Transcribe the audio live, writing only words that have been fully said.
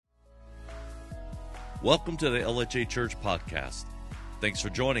Welcome to the LHA Church podcast. Thanks for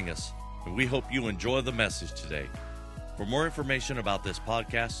joining us, and we hope you enjoy the message today. For more information about this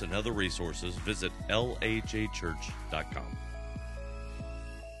podcast and other resources, visit lhachurch.com.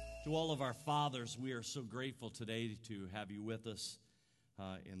 To all of our fathers, we are so grateful today to have you with us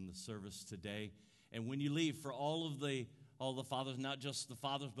in the service today. And when you leave, for all the fathers, not just the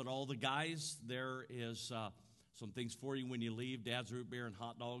fathers, but all the guys, there is some things for you when you leave. Dad's root beer and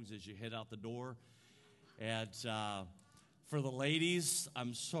hot dogs as you head out the door. And for the ladies,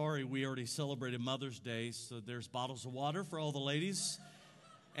 I'm sorry, we already celebrated Mother's Day, so there's bottles of water for all the ladies.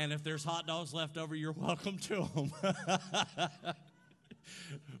 And if there's hot dogs left over, you're welcome to them.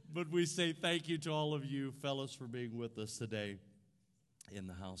 But we say thank you to all of you fellas for being with us today in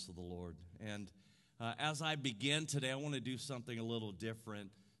the house of the Lord. And as I begin today, I want to do something a little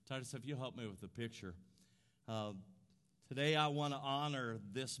different. Titus, if you help me with the picture. Today I want to honor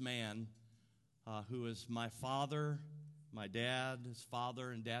this man who is my father, my dad, his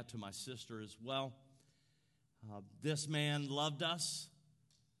father, and dad to my sister as well. This man loved us.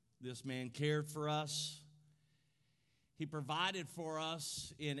 This man cared for us. He provided for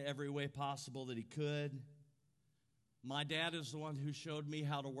us in every way possible that he could. My dad is the one who showed me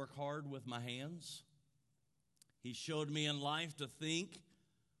how to work hard with my hands. He showed me in life to think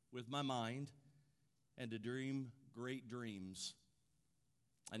with my mind and to dream great dreams,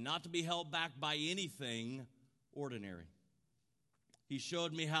 and not to be held back by anything ordinary. He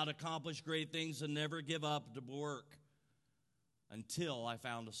showed me how to accomplish great things and never give up to work until I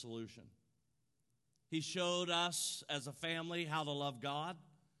found a solution. He showed us as a family how to love God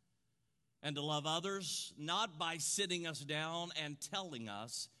and to love others, not by sitting us down and telling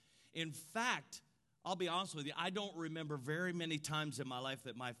us. In fact, I'll be honest with you, I don't remember very many times in my life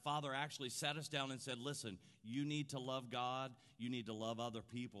that my father actually sat us down and said, listen, you need to love God, you need to love other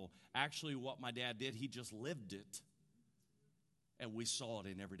people. Actually, what my dad did, he just lived it, and we saw it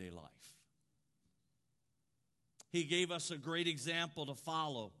in everyday life. He gave us a great example to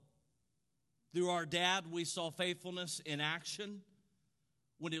follow. Through our dad, we saw faithfulness in action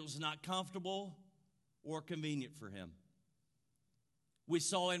when it was not comfortable or convenient for him. We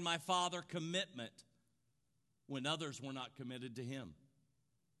saw in my father commitment when others were not committed to him.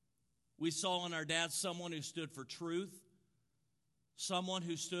 We saw in our dad someone who stood for truth, someone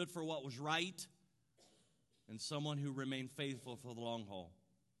who stood for what was right, and someone who remained faithful for the long haul.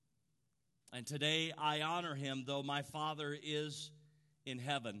 And today I honor him, though my father is in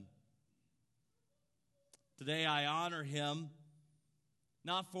heaven. Today I honor him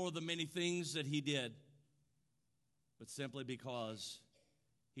not for the many things that he did, but simply because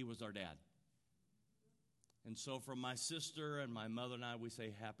he was our dad. And so from my sister and my mother and I, we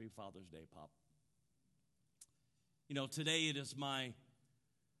say Happy Father's Day, Pop. You know, today it is my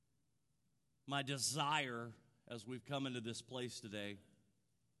desire, as we've come into this place today,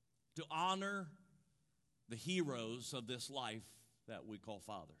 to honor the heroes of this life that we call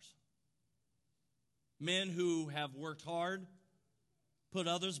fathers. Men who have worked hard, put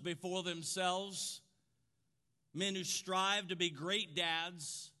others before themselves, men who strive to be great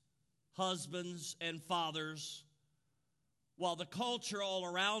dads, husbands, and fathers, while the culture all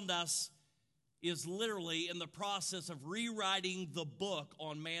around us is literally in the process of rewriting the book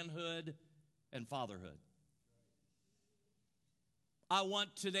on manhood and fatherhood. I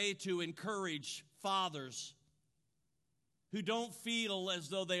want today to encourage fathers who don't feel as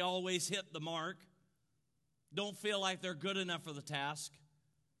though they always hit the mark, don't feel like they're good enough for the task,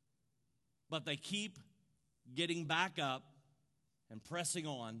 but they keep getting back up and pressing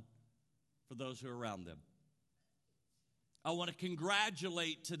on for those who are around them. I want to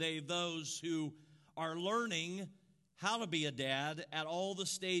congratulate today those who are learning how to be a dad at all the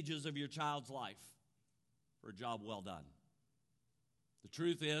stages of your child's life for a job well done. The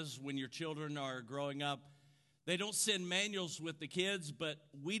truth is, when your children are growing up, they don't send manuals with the kids, but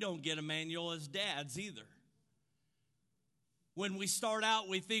we don't get a manual as dads either. When we start out,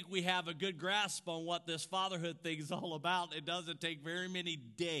 we think we have a good grasp on what this fatherhood thing is all about. It doesn't take very many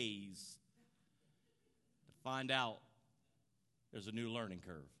days to find out there's a new learning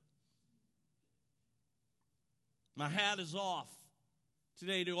curve. My hat is off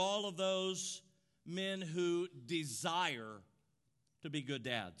today to all of those men who desire to be good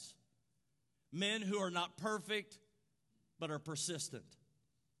dads. Men who are not perfect, but are persistent.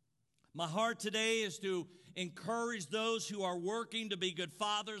 My heart today is to encourage those who are working to be good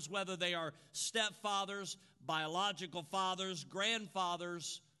fathers, whether they are stepfathers, biological fathers,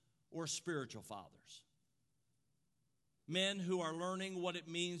 grandfathers, or spiritual fathers. Men who are learning what it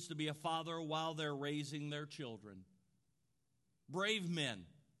means to be a father while they're raising their children. Brave men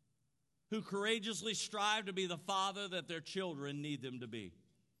who courageously strive to be the father that their children need them to be.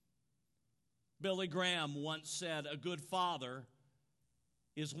 Billy Graham once said, "A good father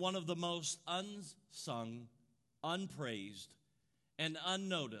is one of the most unsung, unpraised, and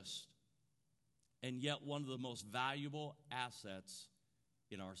unnoticed, and yet one of the most valuable assets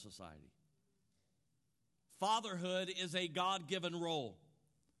in our society." Fatherhood is a God-given role.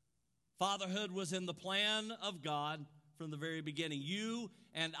 Fatherhood was in the plan of God from the very beginning. You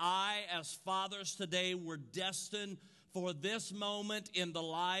and I, as fathers today, were destined for this moment in the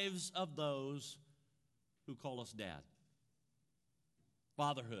lives of those who call us dad.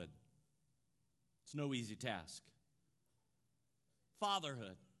 Fatherhood. It's no easy task.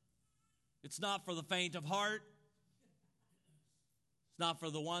 Fatherhood. It's not for the faint of heart. It's not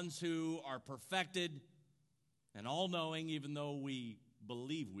for the ones who are perfected and all-knowing, even though we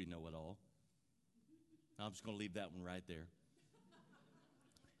believe we know it all. I'm just going to leave that one right there.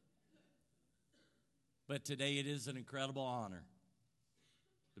 But today it is an incredible honor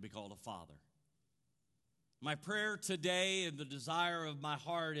to be called a father. My prayer today and the desire of my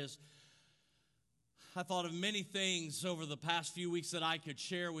heart is, I thought of many things over the past few weeks that I could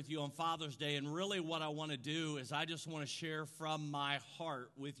share with you on Father's Day, and really what I want to do is I just want to share from my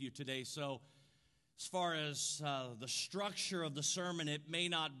heart with you today. So as far as the structure of the sermon, it may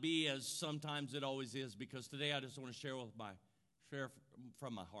not be as sometimes it always is, because today I just want to share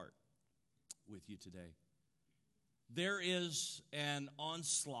from my heart with you today. There is an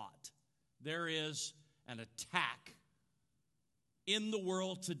onslaught. There is an attack in the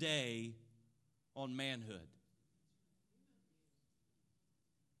world today on manhood.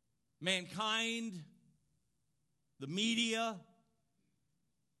 Mankind, the media,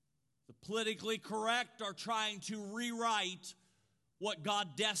 the politically correct are trying to rewrite what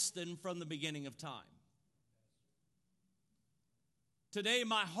God destined from the beginning of time. Today,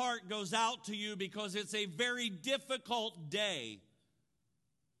 my heart goes out to you because it's a very difficult day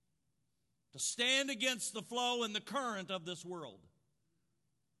to stand against the flow and the current of this world.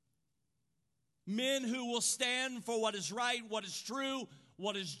 Men who will stand for what is right, what is true,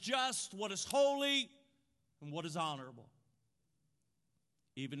 what is just, what is holy, and what is honorable,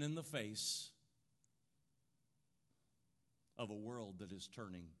 even in the face of a world that is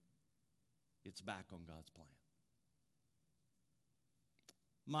turning its back on God's plan.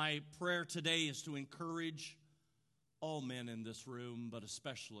 My prayer today is to encourage all men in this room, but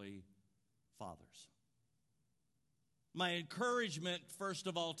especially fathers. My encouragement, first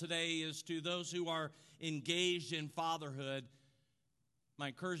of all, today is to those who are engaged in fatherhood. My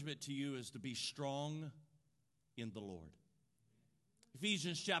encouragement to you is to be strong in the Lord.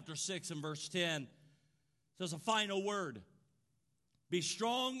 Ephesians chapter 6 and verse 10 says a final word. Be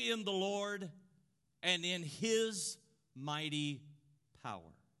strong in the Lord and in His mighty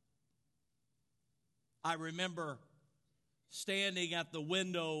power. I remember standing at the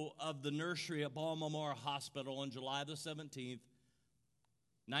window of the nursery at Ball Memorial Hospital on July the 17th,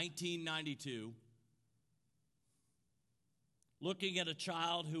 1992, looking at a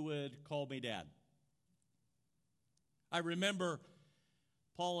child who would call me dad. I remember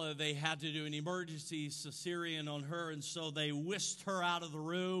Paula, they had to do an emergency cesarean on her, and so they whisked her out of the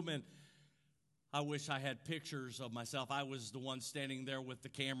room, and I wish I had pictures of myself. I was the one standing there with the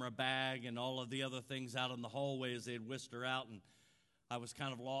camera bag and all of the other things out in the hallway as they had whisked her out, and I was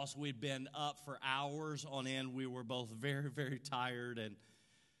kind of lost. We'd been up for hours on end. We were both very, very tired, and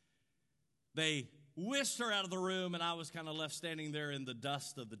they whisked her out of the room, and I was kind of left standing there in the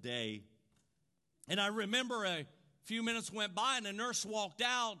dust of the day. And I remember a few minutes went by, and a nurse walked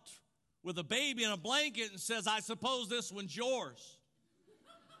out with a baby in a blanket and says, "I suppose this one's yours."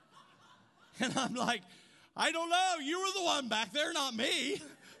 And I'm like, I don't know. You were the one back there, not me.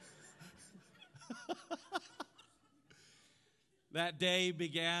 That day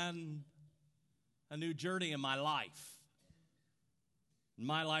began a new journey in my life.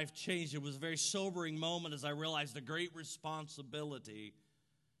 My life changed. It was a very sobering moment as I realized the great responsibility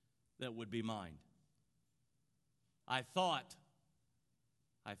that would be mine. I thought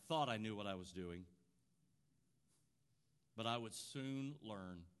I knew what I was doing, but I would soon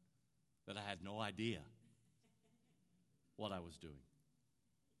learn that I had no idea what I was doing.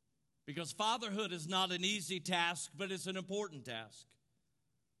 Because fatherhood is not an easy task, but it's an important task,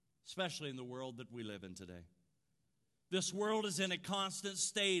 especially in the world that we live in today. This world is in a constant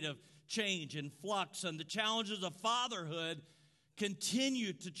state of change and flux, and the challenges of fatherhood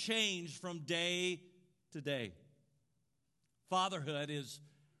continue to change from day to day. Fatherhood is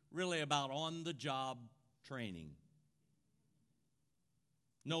really about on-the-job training.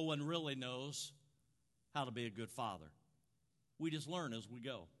 No one really knows how to be a good father. We just learn as we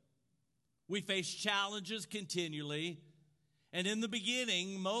go. We face challenges continually. And in the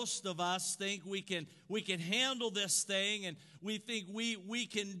beginning, most of us think we can handle this thing, and we think we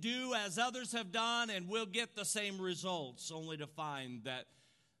can do as others have done and we'll get the same results, only to find that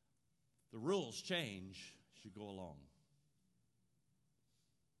the rules change as you go along.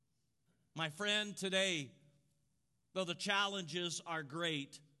 My friend, today, though the challenges are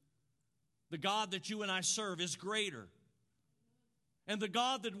great, the God that you and I serve is greater. And the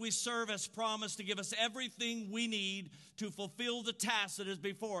God that we serve has promised to give us everything we need to fulfill the task that is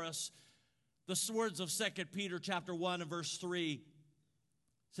before us. The words of 2 Peter chapter 1 and verse 3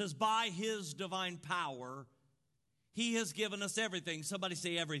 says, by his divine power, he has given us everything. Somebody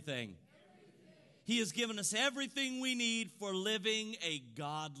say everything. He has given us everything we need for living a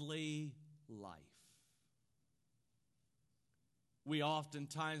godly life. We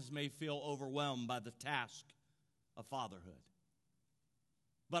oftentimes may feel overwhelmed by the task of fatherhood.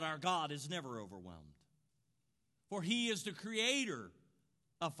 But our God is never overwhelmed. For he is the creator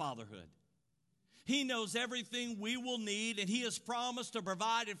of fatherhood. He knows everything we will need, and he has promised to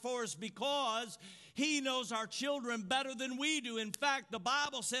provide it for us because he knows our children better than we do. In fact, the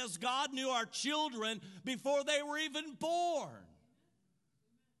Bible says God knew our children before they were even born.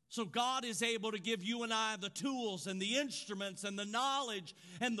 So God is able to give you and I the tools and the instruments and the knowledge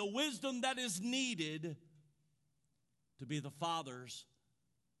and the wisdom that is needed to be the fathers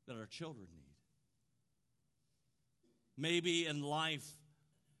that our children need. Maybe in life,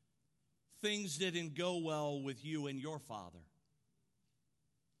 things didn't go well with you and your father.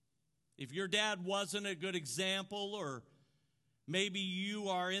 If your dad wasn't a good example, or maybe you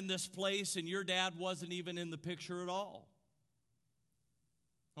are in this place and your dad wasn't even in the picture at all,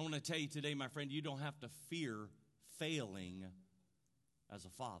 I want to tell you today, my friend, you don't have to fear failing as a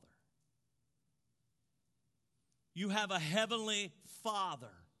father. You have a heavenly Father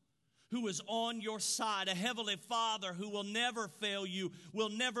who is on your side, a heavenly Father who will never fail you, will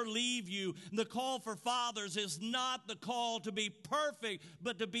never leave you. The call for fathers is not the call to be perfect,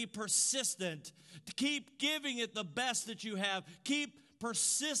 but to be persistent, to keep giving it the best that you have. Keep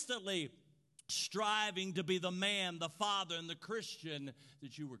persistently striving to be the man, the father, and the Christian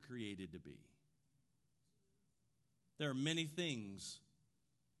that you were created to be. There are many things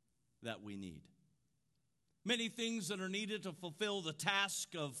that we need. Many things that are needed to fulfill the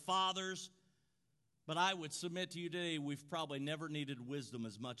task of fathers. But I would submit to you today, we've probably never needed wisdom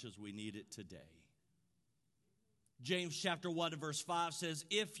as much as we need it today. James chapter 1 and verse 5 says,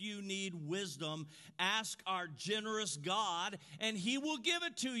 if you need wisdom, ask our generous God, and he will give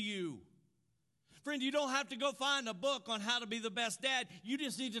it to you. Friend, you don't have to go find a book on how to be the best dad. You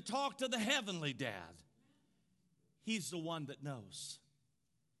just need to talk to the heavenly dad. He's the one that knows.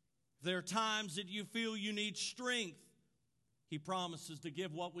 There are times that you feel you need strength. He promises to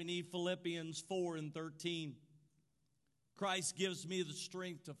give what we need. Philippians 4 and 13. Christ gives me the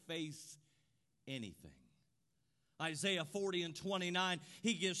strength to face anything. Isaiah 40 and 29,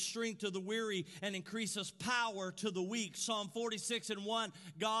 he gives strength to the weary and increases power to the weak. Psalm 46 and 1,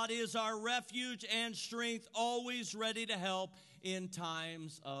 God is our refuge and strength, always ready to help in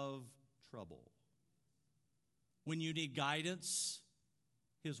times of trouble. When you need guidance,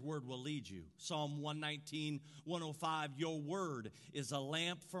 his word will lead you. Psalm 119, 105, your word is a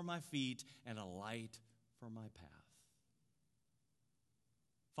lamp for my feet and a light for my path.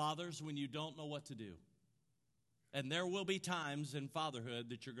 Fathers, when you don't know what to do, and there will be times in fatherhood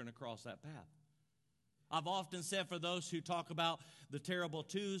that you're going to cross that path. I've often said for those who talk about the terrible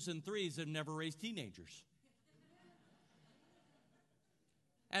 2s and 3s have never raised teenagers.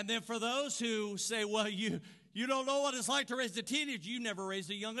 And then for those who say, well, you don't know what it's like to raise a teenager, you never raised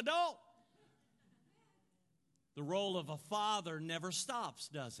a young adult. The role of a father never stops,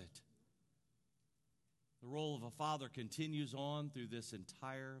 does it? The role of a father continues on through this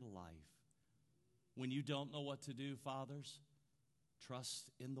entire life. When you don't know what to do, fathers, trust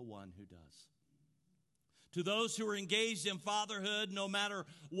in the one who does. To those who are engaged in fatherhood, no matter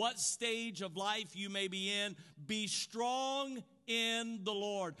what stage of life you may be in, be strong in the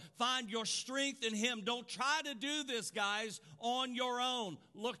Lord. Find your strength in him. Don't try to do this, guys, on your own.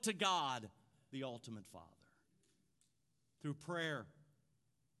 Look to God, the ultimate Father. Through prayer,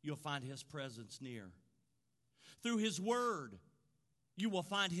 you'll find his presence near. Through his word, you will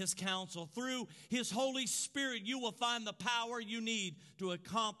find his counsel. Through his Holy Spirit, you will find the power you need to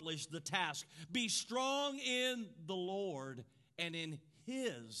accomplish the task. Be strong in the Lord and in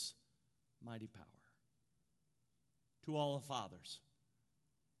his mighty power. To all the fathers,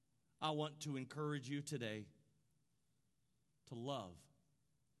 I want to encourage you today to love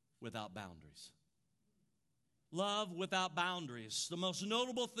without boundaries. Love without boundaries. The most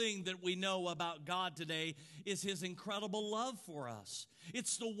notable thing that we know about God today is His incredible love for us.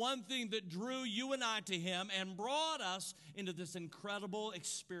 It's the one thing that drew you and I to Him and brought us into this incredible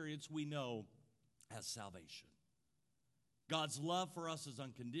experience we know as salvation. God's love for us is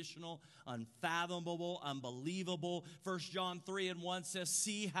unconditional, unfathomable, unbelievable. 1 John 3:1 says,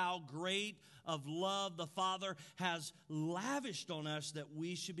 "See how great of love the Father has lavished on us that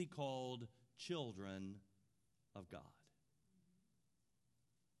we should be called children of God."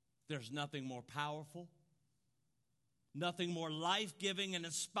 There's nothing more powerful, nothing more life-giving and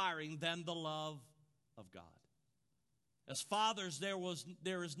inspiring than the love of God. As fathers,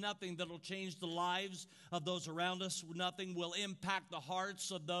 there is nothing that will change the lives of those around us. Nothing will impact the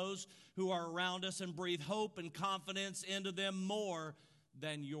hearts of those who are around us and breathe hope and confidence into them more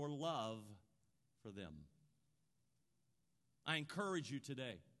than your love for them. I encourage you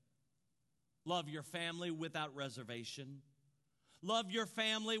today, love your family without reservation. Love your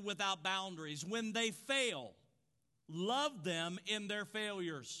family without boundaries. When they fail, love them in their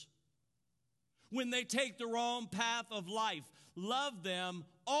failures. When they take the wrong path of life, love them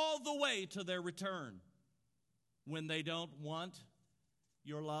all the way to their return. When they don't want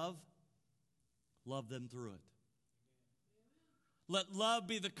your love, love them through it. Let love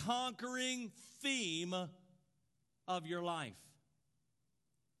be the conquering theme of your life.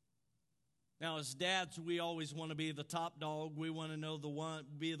 Now, as dads, we always want to be the top dog. We want to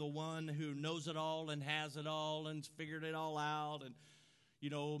be the one who knows it all and has it all and figured it all out. And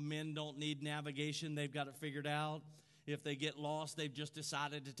men don't need navigation. They've got it figured out. If they get lost, they've just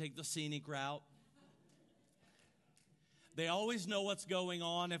decided to take the scenic route. They always know what's going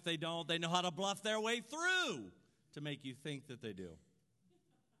on. If they don't, they know how to bluff their way through to make you think that they do.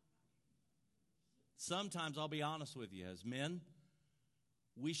 Sometimes, I'll be honest with you, as men,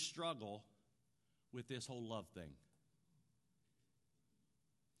 we struggle with this whole love thing.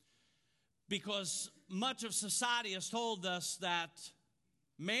 Because much of society has told us that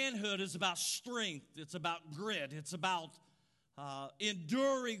manhood is about strength. It's about grit. It's about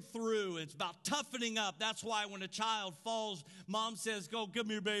enduring through. It's about toughening up. That's why when a child falls, mom says, "Go, come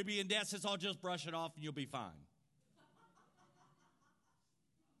here, baby," and dad says, "I'll just brush it off and you'll be fine."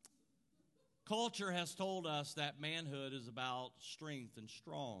 Culture has told us that manhood is about strength and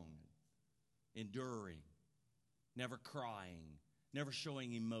strong, enduring, never crying, never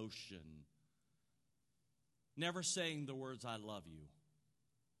showing emotion, never saying the words, "I love you."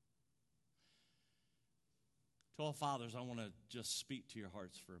 To all fathers, I want to just speak to your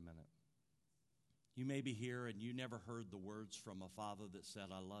hearts for a minute. You may be here and you never heard the words from a father that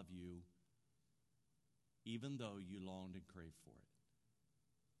said, "I love you," even though you longed and craved for it.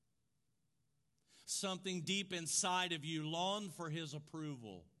 Something deep inside of you longed for his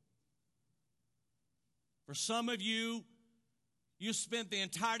approval. For some of you, you spent the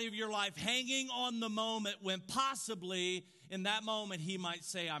entirety of your life hanging on the moment when possibly in that moment he might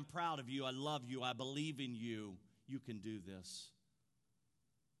say, "I'm proud of you, I love you, I believe in you, you can do this."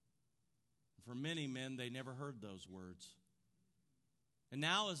 For many men, they never heard those words. And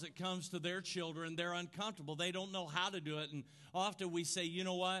now as it comes to their children, they're uncomfortable. They don't know how to do it. And often we say, "You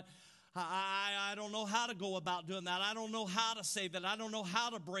know what? I don't know how to go about doing that. I don't know how to say that. I don't know how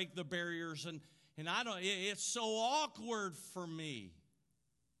to break the barriers. And it's so awkward for me."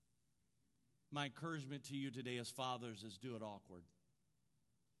 My encouragement to you today as fathers is do it awkward.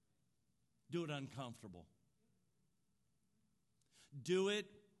 Do it uncomfortable. Do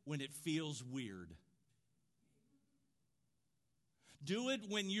it when it feels weird. Do it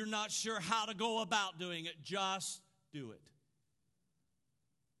when you're not sure how to go about doing it. Just do it.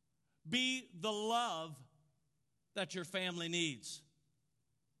 Be the love that your family needs.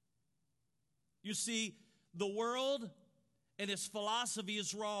 You see, the world and its philosophy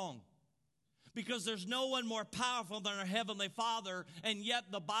is wrong because there's no one more powerful than our Heavenly Father, and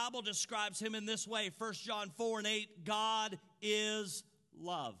yet the Bible describes Him in this way. 1 John 4:8, God is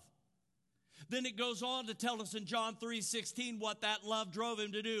love. Then it goes on to tell us in John 3:16 what that love drove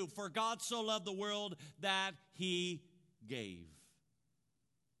Him to do. For God so loved the world that He gave.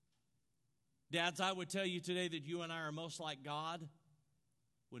 Dads, I would tell you today that you and I are most like God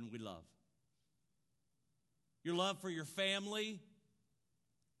when we love. Your love for your family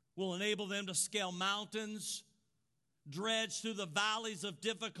will enable them to scale mountains, dredge through the valleys of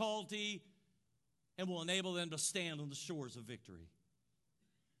difficulty, and will enable them to stand on the shores of victory.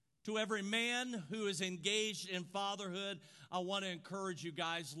 To every man who is engaged in fatherhood, I want to encourage you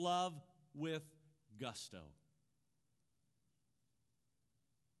guys, love with gusto.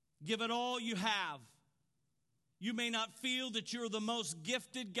 Give it all you have. You may not feel that you're the most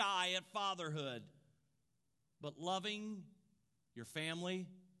gifted guy at fatherhood, But loving your family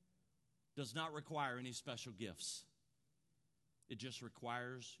does not require any special gifts. It just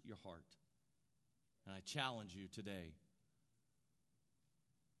requires your heart. And I challenge you today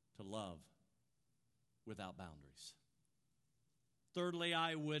to love without boundaries. Thirdly,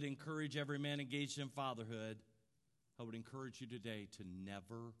 I would encourage every man engaged in fatherhood, I would encourage you today to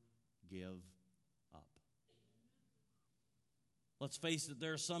never give up. Let's face it,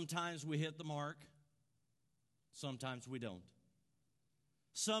 there are sometimes we hit the mark, sometimes we don't.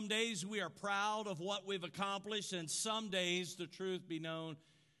 Some days we are proud of what we've accomplished, and some days, the truth be known,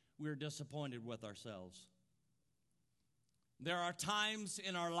 we're disappointed with ourselves. There are times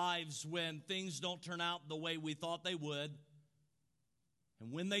in our lives when things don't turn out the way we thought they would.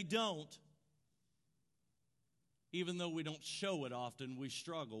 And when they don't, even though we don't show it often, we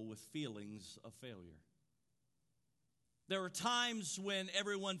struggle with feelings of failure. There are times when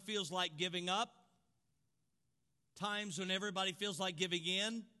everyone feels like giving up, times when everybody feels like giving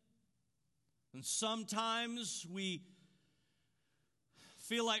in, and sometimes we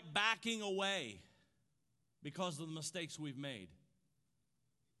feel like backing away because of the mistakes we've made.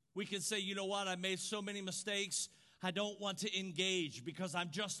 We can say, you know what, I made so many mistakes, I don't want to engage because I'm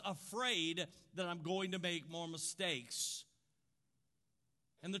just afraid that I'm going to make more mistakes.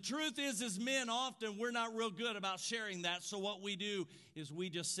 And the truth is, as men, often we're not real good about sharing that, so what we do is we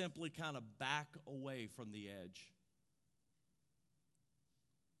just simply kind of back away from the edge.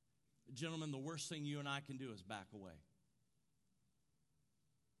 Gentlemen, the worst thing you and I can do is back away.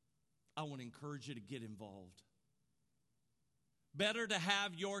 I want to encourage you to get involved. Better to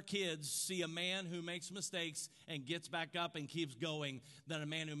have your kids see a man who makes mistakes and gets back up and keeps going than a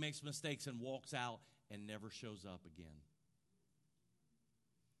man who makes mistakes and walks out and never shows up again.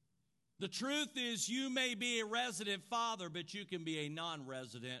 The truth is, you may be a resident father, but you can be a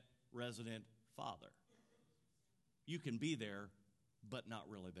non-resident father. You can be there, but not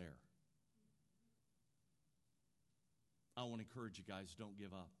really there. I want to encourage you guys, don't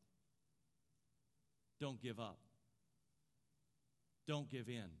give up. Don't give up. Don't give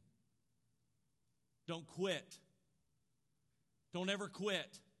in. Don't quit. Don't ever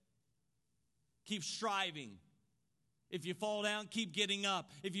quit. Keep striving. If you fall down, keep getting up.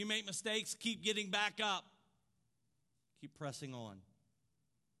 If you make mistakes, keep getting back up. Keep pressing on.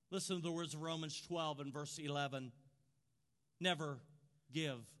 Listen to the words of Romans 12 and verse 11. Never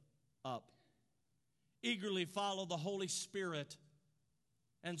give up. Eagerly follow the Holy Spirit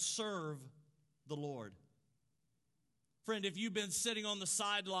and serve the Lord. Friend, if you've been sitting on the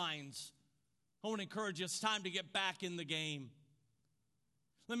sidelines, I want to encourage you, it's time to get back in the game.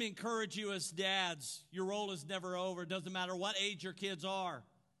 Let me encourage you as dads, your role is never over. It doesn't matter what age your kids are,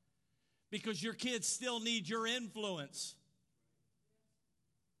 because your kids still need your influence.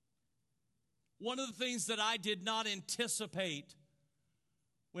 One of the things that I did not anticipate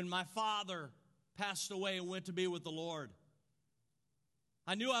when my father passed away and went to be with the Lord,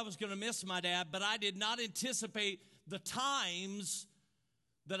 I knew I was going to miss my dad, but I did not anticipate the times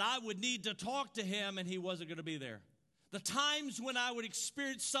that I would need to talk to him and he wasn't going to be there. The times when I would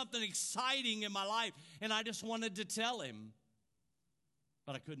experience something exciting in my life and I just wanted to tell him,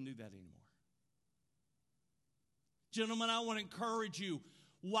 but I couldn't do that anymore. Gentlemen, I want to encourage you,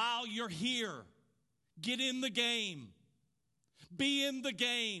 while you're here, get in the game. Be in the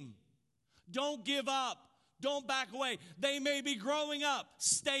game. Don't give up. Don't back away. They may be growing up.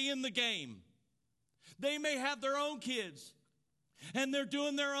 Stay in the game. They may have their own kids, and they're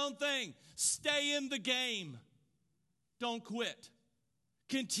doing their own thing. Stay in the game. Don't quit.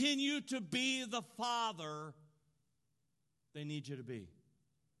 Continue to be the father they need you to be.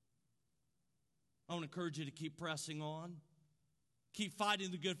 I want to encourage you to keep pressing on. Keep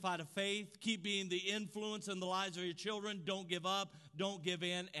fighting the good fight of faith. Keep being the influence in the lives of your children. Don't give up. Don't give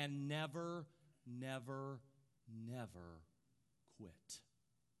in. And never, never, never quit.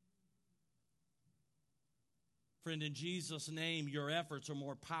 Friend, in Jesus' name, your efforts are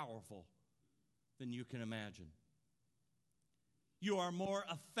more powerful than you can imagine. You are more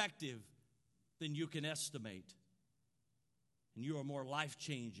effective than you can estimate. And you are more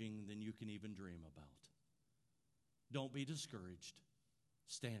life-changing than you can even dream about. Don't be discouraged.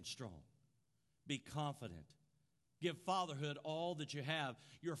 Stand strong. Be confident. Give fatherhood all that you have.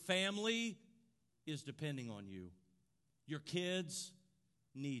 Your family is depending on you. Your kids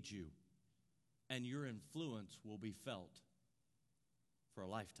need you. And your influence will be felt for a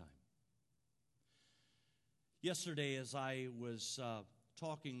lifetime. Yesterday, as I was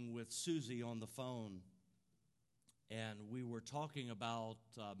talking with Susie on the phone, and we were talking about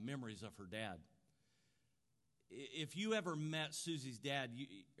memories of her dad. If you ever met Susie's dad,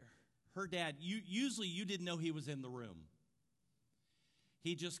 her dad, usually you didn't know he was in the room.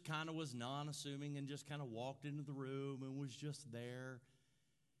 He just kind of was non-assuming and just kind of walked into the room and was just there.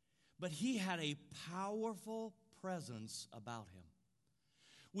 But he had a powerful presence about him.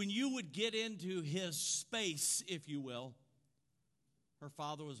 When you would get into his space, if you will, her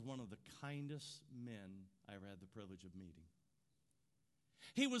father was one of the kindest men I ever had the privilege of meeting.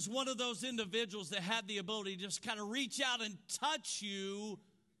 He was one of those individuals that had the ability to just kind of reach out and touch you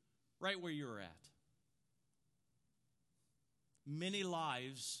right where you're at. Many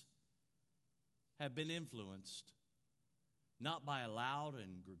lives have been influenced not by a loud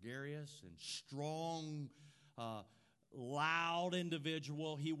and gregarious and strong, loud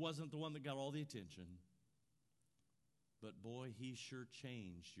individual. He wasn't the one that got all the attention. But boy, he sure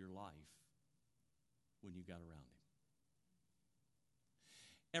changed your life when you got around him.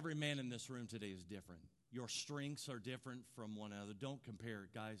 Every man in this room today is different. Your strengths are different from one another. Don't compare,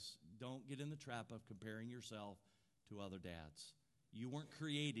 guys. Don't get in the trap of comparing yourself to other dads. You weren't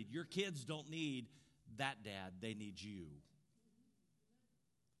created. Your kids don't need that dad. They need you.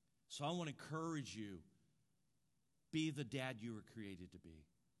 So I want to encourage you, be the dad you were created to be.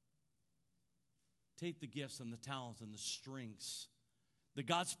 Take the gifts and the talents and the strengths that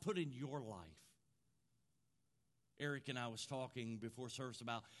God's put in your life. Eric and I was talking before service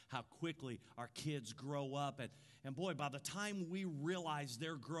about how quickly our kids grow up. And boy, by the time we realize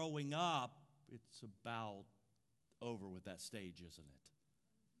they're growing up, it's about over with that stage, isn't it?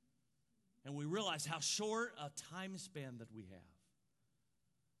 And we realize how short a time span that we have.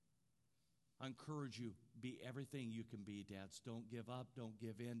 I encourage you, be everything you can be, dads. Don't give up. Don't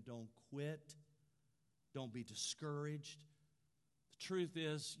give in. Don't quit. Don't be discouraged. The truth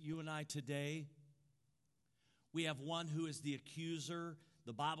is, you and I today, we have one who is the accuser.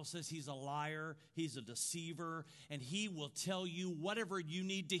 The Bible says he's a liar, he's a deceiver, and he will tell you whatever you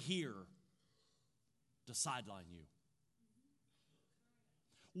need to hear to sideline you.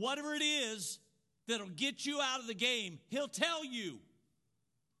 Whatever it is that'll get you out of the game, he'll tell you.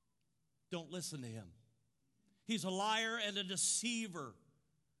 Don't listen to him. He's a liar and a deceiver.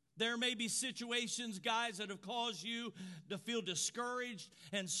 There may be situations, guys, that have caused you to feel discouraged,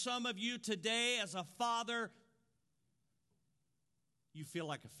 and some of you today as a father, you feel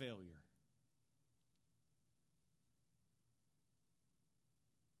like a failure.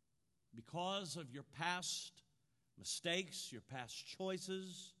 Because of your past mistakes, your past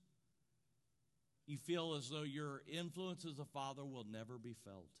choices, you feel as though your influence as a father will never be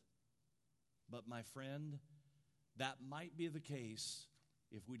felt. But my friend, that might be the case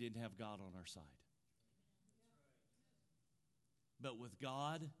if we didn't have God on our side. But with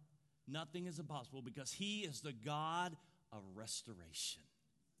God, nothing is impossible because he is the God of restoration.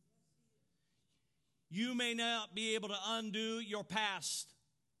 You may not be able to undo your past,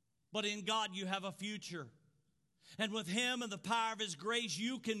 but in God you have a future. And with him and the power of his grace,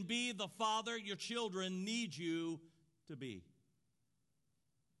 you can be the father your children need you to be.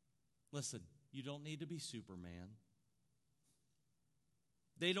 Listen, you don't need to be Superman.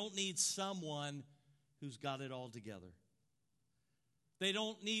 They don't need someone who's got it all together. They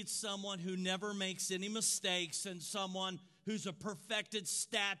don't need someone who never makes any mistakes and someone who's a perfected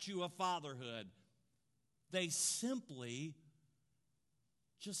statue of fatherhood. They simply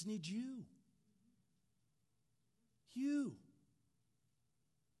just need you. You.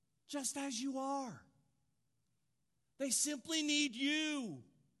 Just as you are. They simply need you.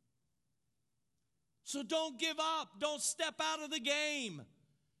 So don't give up. Don't step out of the game.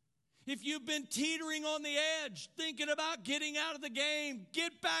 If you've been teetering on the edge, thinking about getting out of the game,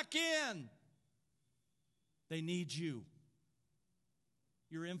 get back in. They need you.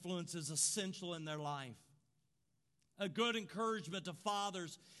 Your influence is essential in their life. A good encouragement to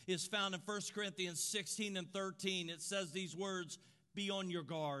fathers is found in 1 Corinthians 16 and 13. It says these words, be on your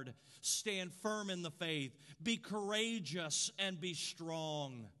guard, stand firm in the faith, be courageous and be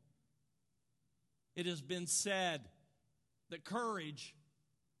strong. It has been said that courage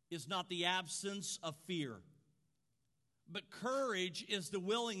is not the absence of fear, but courage is the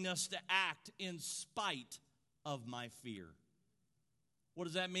willingness to act in spite of my fear. What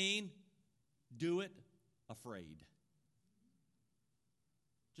does that mean? Do it afraid.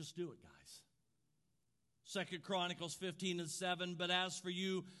 Just do it, guys. 2 Chronicles 15 and 7, but as for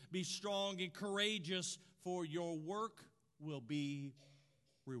you, be strong and courageous, for your work will be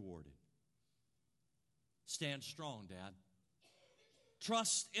rewarded. Stand strong, Dad.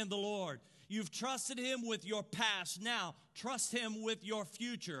 Trust in the Lord. You've trusted him with your past. Now, trust him with your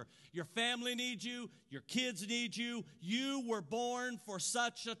future. Your family needs you. Your kids need you. You were born for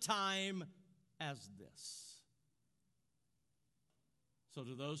such a time as this. So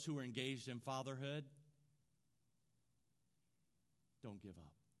to those who are engaged in fatherhood, don't give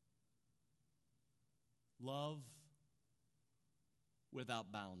up. Love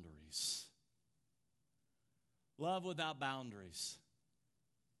without boundaries. Love without boundaries.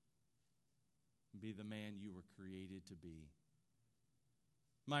 Be the man you were created to be.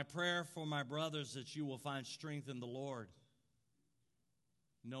 My prayer for my brothers that you will find strength in the Lord,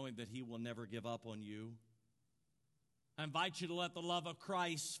 knowing that He will never give up on you. I invite you to let the love of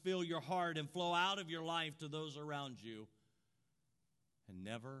Christ fill your heart and flow out of your life to those around you. And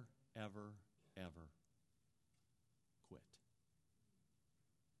never, ever, ever quit.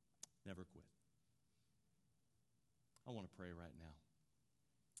 Never quit. I want to pray right now.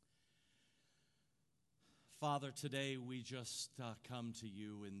 Father, today we just come to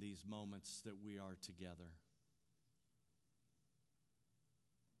you in these moments that we are together.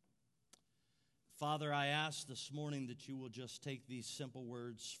 Father, I ask this morning that you will just take these simple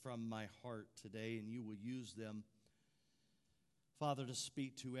words from my heart today and you will use them, Father, to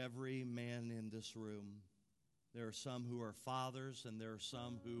speak to every man in this room. There are some who are fathers and there are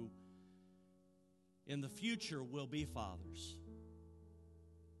some who in the future will be fathers.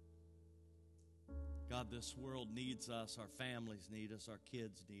 God, this world needs us. Our families need us. Our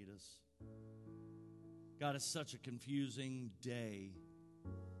kids need us. God, it's such a confusing day.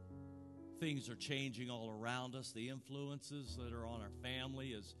 Things are changing all around us. The influences that are on our family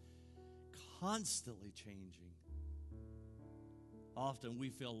is constantly changing. Often we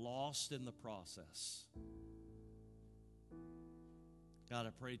feel lost in the process. God,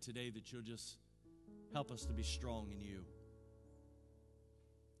 I pray today that you'll just help us to be strong in you.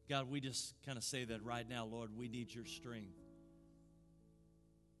 God, we just kind of say that right now, Lord, we need your strength.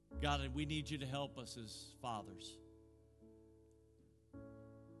 God, and we need you to help us as fathers.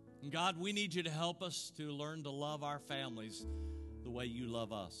 And God, we need you to help us to learn to love our families the way you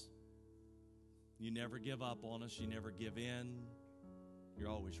love us. You never give up on us. You never give in. You're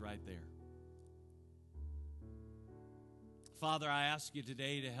always right there. Father, I ask you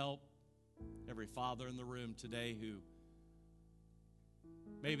today to help every father in the room today who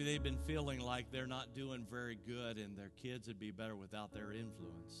maybe they've been feeling like they're not doing very good and their kids would be better without their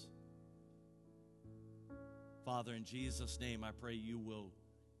influence. Father, in Jesus' name, I pray you will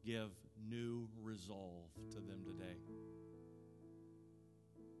give new resolve to them today.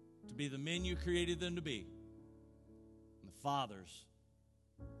 To be the men you created them to be. And the fathers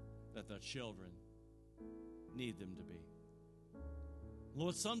that their children need them to be.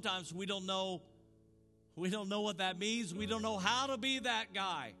 Lord, sometimes we don't know what that means. We don't know how to be that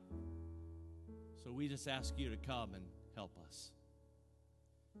guy. So we just ask you to come and help us.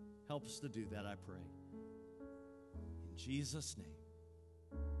 Help us to do that, I pray. In Jesus' name,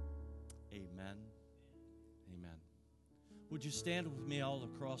 amen. Amen. Would you stand with me all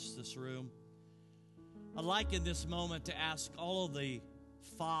across this room? I'd like in this moment to ask all of the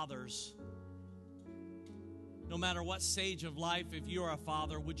fathers, no matter what stage of life, if you are a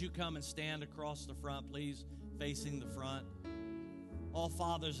father, would you come and stand across the front, please, facing the front? All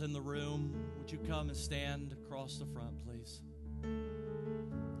fathers in the room, would you come and stand across the front, please?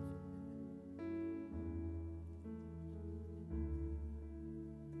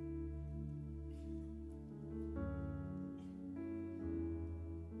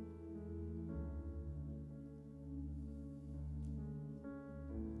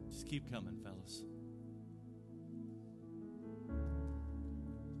 Just keep coming, fellas.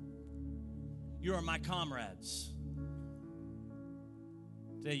 You are my comrades.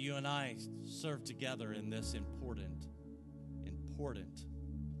 Today you and I serve together in this important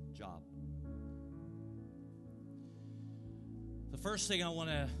job. The first thing I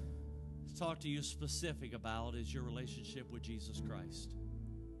want to talk to you specific about is your relationship with Jesus Christ.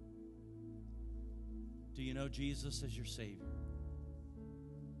 Do you know Jesus as your Savior?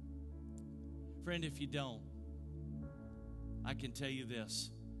 Friend, if you don't, I can tell you this.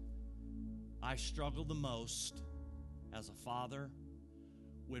 I struggle the most as a father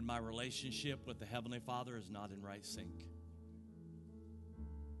when my relationship with the Heavenly Father is not in right sync.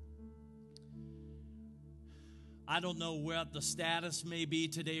 I don't know what the status may be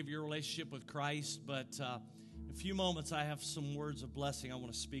today of your relationship with Christ, but in a few moments I have some words of blessing I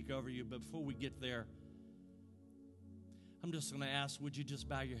want to speak over you. But before we get there, I'm just going to ask, would you just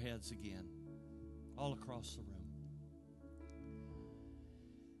bow your heads again, all across the room?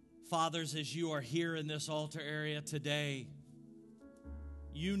 Fathers, as you are here in this altar area today,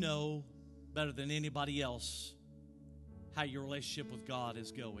 you know better than anybody else how your relationship with God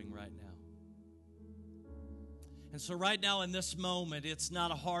is going right now. And so right now in this moment, it's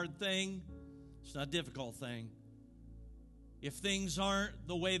not a hard thing. It's not a difficult thing. If things aren't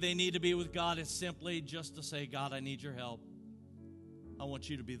the way they need to be with God, it's simply just to say, God, I need your help. I want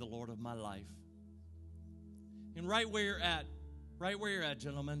you to be the Lord of my life. And right where you're at,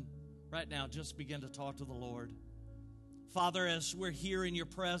 gentlemen, right now, just begin to talk to the Lord. Father, as we're here in your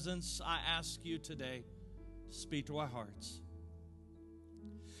presence, I ask you today to speak to our hearts.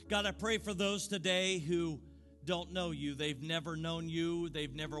 God, I pray for those today who don't know you. They've never known you.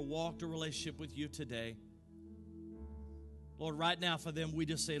 They've never walked a relationship with you today. Lord, right now for them, we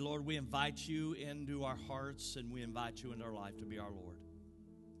just say, Lord, we invite you into our hearts and we invite you into our life to be our Lord.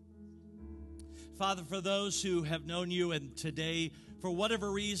 Father, for those who have known you and today, for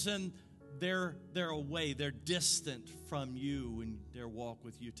whatever reason, they're away, they're distant from you in their walk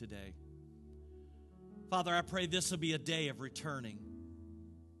with you today. Father, I pray this will be a day of returning,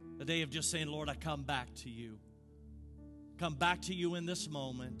 a day of just saying, Lord, I come back to you. Come back to you in this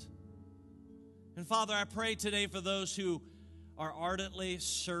moment. And Father, I pray today for those who are ardently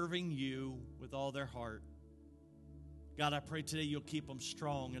serving you with all their heart. God, I pray today you'll keep them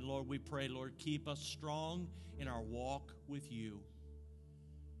strong. And Lord, we pray, Lord, keep us strong in our walk with you.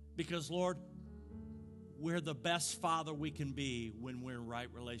 Because, Lord, we're the best father we can be when we're in right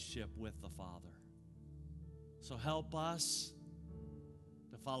relationship with the Father. So help us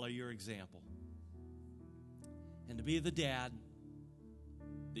to follow your example and to be the dad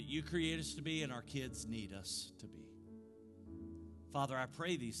that you create us to be and our kids need us to be. Father, I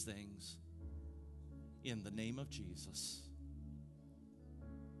pray these things in the name of Jesus.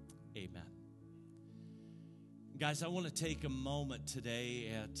 Amen. Guys, I want to take a moment today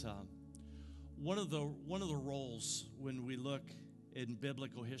at one of the roles when we look in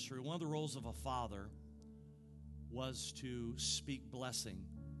biblical history. One of the roles of a father was to speak blessing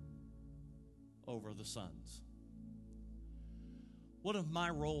over the sons. One of my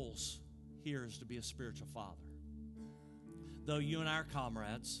roles here is to be a spiritual father. Though you and I are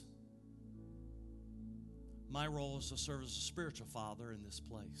comrades, my role is to serve as a spiritual father in this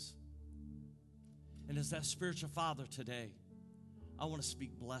place. And as that spiritual father today, I want to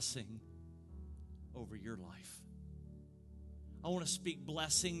speak blessing over your life. I want to speak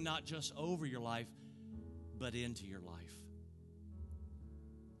blessing not just over your life, but into your life.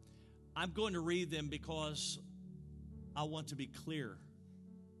 I'm going to read them because I want to be clear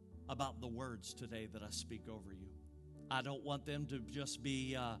about the words today that I speak over you. I don't want them to just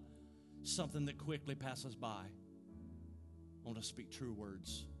be something that quickly passes by. I want to speak true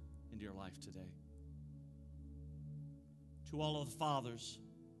words into your life today. To all of the fathers,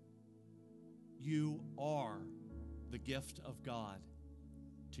 you are the gift of God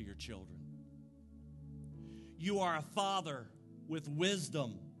to your children. You are a father with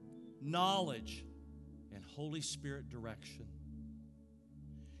wisdom, knowledge, and Holy Spirit direction.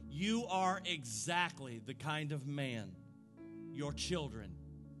 You are exactly the kind of man your children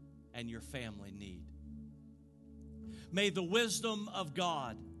and your family need. May the wisdom of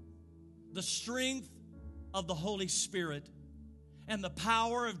God, the strength of the Holy Spirit, and the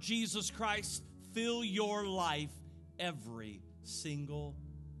power of Jesus Christ fill your life every single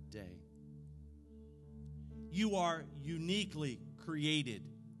day. You are uniquely created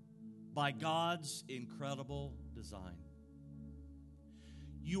by God's incredible design.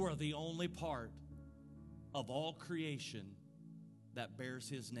 You are the only part of all creation that bears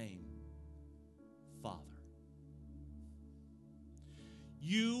his name, Father.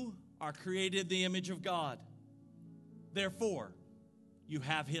 You are created in the image of God. Therefore, you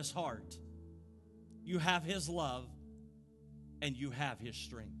have his heart, you have his love, and you have his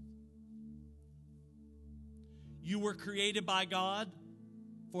strength. You were created by God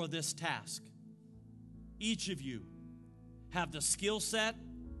for this task. Each of you have the skill set,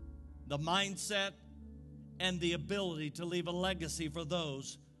 the mindset, and the ability to leave a legacy for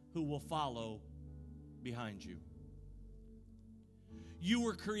those who will follow behind you. You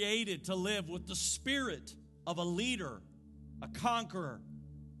were created to live with the spirit of a leader, a conqueror,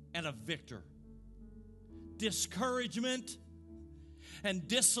 and a victor. Discouragement and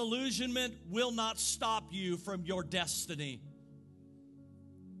disillusionment will not stop you from your destiny.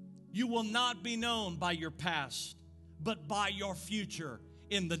 You will not be known by your past, but by your future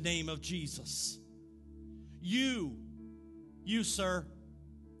in the name of Jesus. You, sir,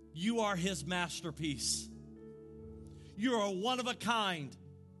 you are his masterpiece. You are one of a kind.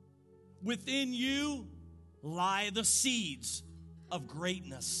 Within you lie the seeds of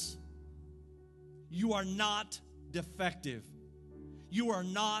greatness. You are not defective. You are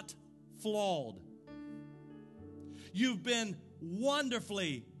not flawed. You've been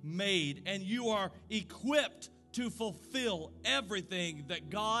wonderfully made, and you are equipped to fulfill everything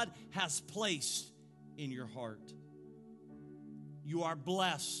that God has placed in your heart. You are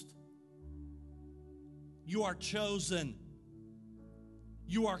blessed. You are chosen.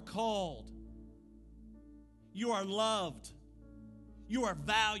 You are called. You are loved. You are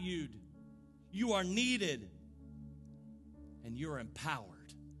valued. You are needed. And you're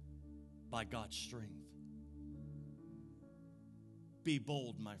empowered by God's strength. Be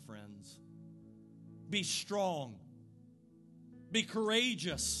bold, my friends. Be strong. Be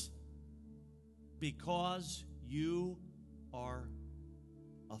courageous. Because you are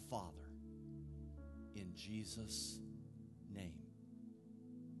a father. In Jesus' name.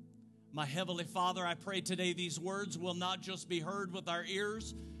 My Heavenly Father, I pray today these words will not just be heard with our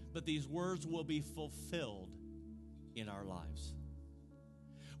ears, but these words will be fulfilled in our lives.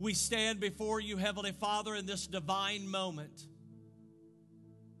 We stand before you, Heavenly Father, in this divine moment.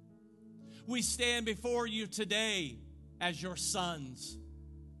 We stand before you today as your sons.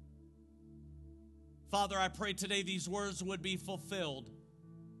 Father, I pray today these words would be fulfilled,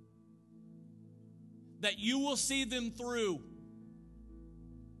 that you will see them through.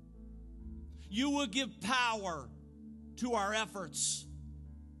 You will give power to our efforts.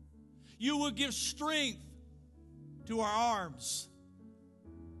 You will give strength to our arms.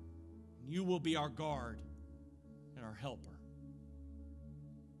 You will be our guard and our helper.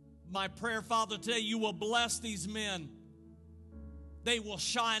 My prayer, Father, today, you will bless these men. They will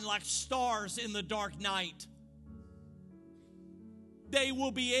shine like stars in the dark night. They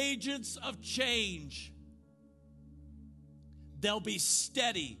will be agents of change. They'll be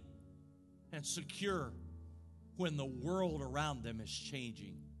steady and secure when the world around them is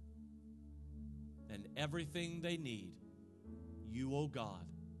changing. And everything they need, you, oh God,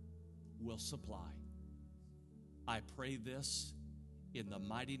 will supply. I pray this in the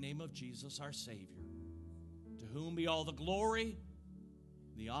mighty name of Jesus, our Savior, to whom be all the glory,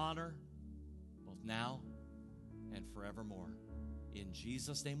 the honor, both now and forevermore. In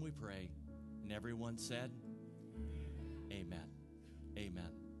Jesus' name we pray. And everyone said, amen.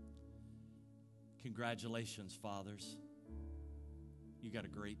 Amen. Congratulations, fathers. You got a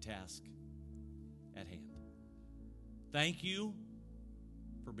great task at hand. Thank you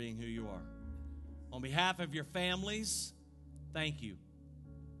for being who you are. On behalf of your families, thank you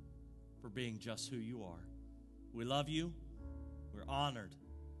for being just who you are. We love you. We're honored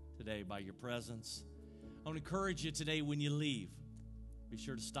today by your presence. I want to encourage you today when you leave, be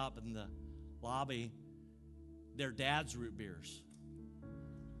sure to stop in the lobby. They're Dad's root beers.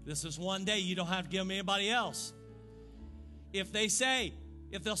 This is one day you don't have to give them anybody else. If they'll say,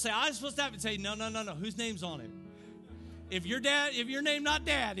 I'm supposed to have it, say, no, whose name's on it? If your name not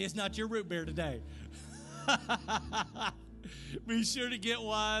Dad, it's not your root beer today. Be sure to get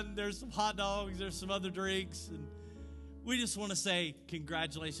one. There's some hot dogs. There's some other drinks. And we just want to say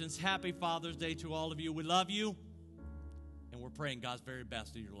congratulations. Happy Father's Day to all of you. We love you. And we're praying God's very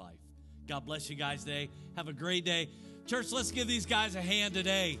best in your life. God bless you guys today. Have a great day. Church, let's give these guys a hand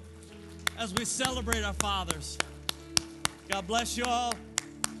today as we celebrate our fathers. God bless you all.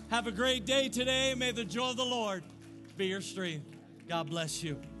 Have a great day today. May the joy of the Lord be your strength. God bless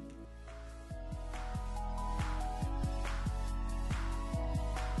you.